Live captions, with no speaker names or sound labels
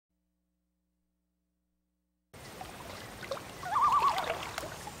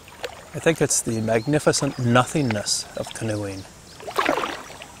I think it's the magnificent nothingness of canoeing.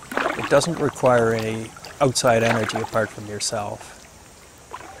 It doesn't require any outside energy apart from yourself.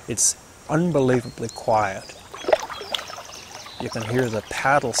 It's unbelievably quiet. You can hear the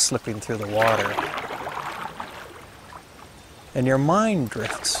paddle slipping through the water. And your mind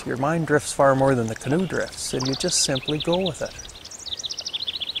drifts. Your mind drifts far more than the canoe drifts, and you just simply go with it.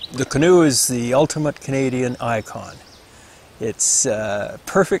 The canoe is the ultimate Canadian icon. It's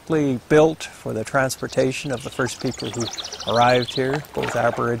perfectly built for the transportation of the first people who arrived here, both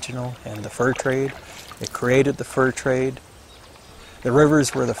Aboriginal and the fur trade. It created the fur trade. The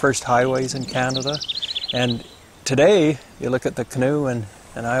rivers were the first highways in Canada. And today, you look at the canoe and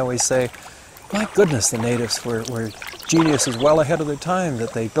I always say, my goodness, the natives were geniuses well ahead of their time,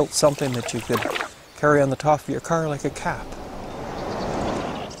 that they built something that you could carry on the top of your car like a cap.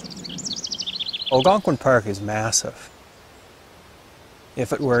 Algonquin Park is massive.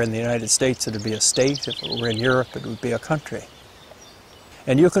 If it were in the United States, it would be a state. If it were in Europe, it would be a country.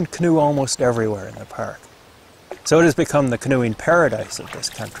 And you can canoe almost everywhere in the park. So it has become the canoeing paradise of this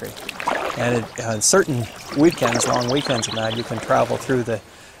country. And on certain weekends, long weekends and that, you can travel through the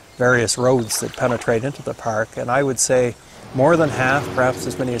various roads that penetrate into the park. And I would say more than half, perhaps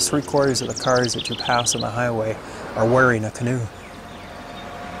as many as 3/4 of the cars that you pass on the highway are wearing a canoe.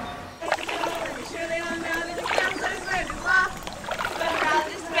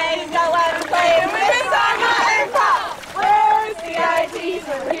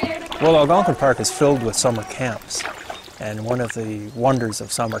 Well, Algonquin Park is filled with summer camps, and one of the wonders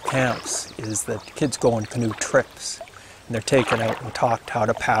of summer camps is that kids go on canoe trips, and they're taken out and taught how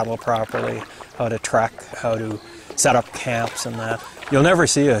to paddle properly, how to trek, how to set up camps and that. You'll never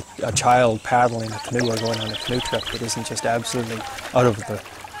see a child paddling a canoe or going on a canoe trip that isn't just absolutely out of the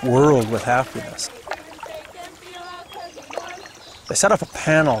world with happiness. They set up a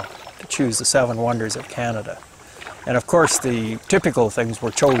panel to choose the 7 wonders of Canada. And of course, the typical things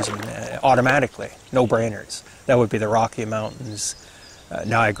were chosen automatically, no-brainers. That would be the Rocky Mountains,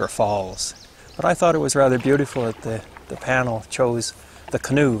 Niagara Falls. But I thought it was rather beautiful that the panel chose the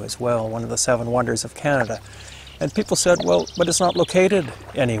canoe as well, one of the 7 wonders of Canada. And people said, well, but it's not located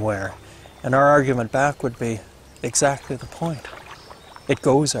anywhere. And our argument back would be exactly the point. It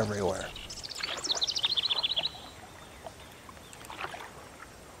goes everywhere.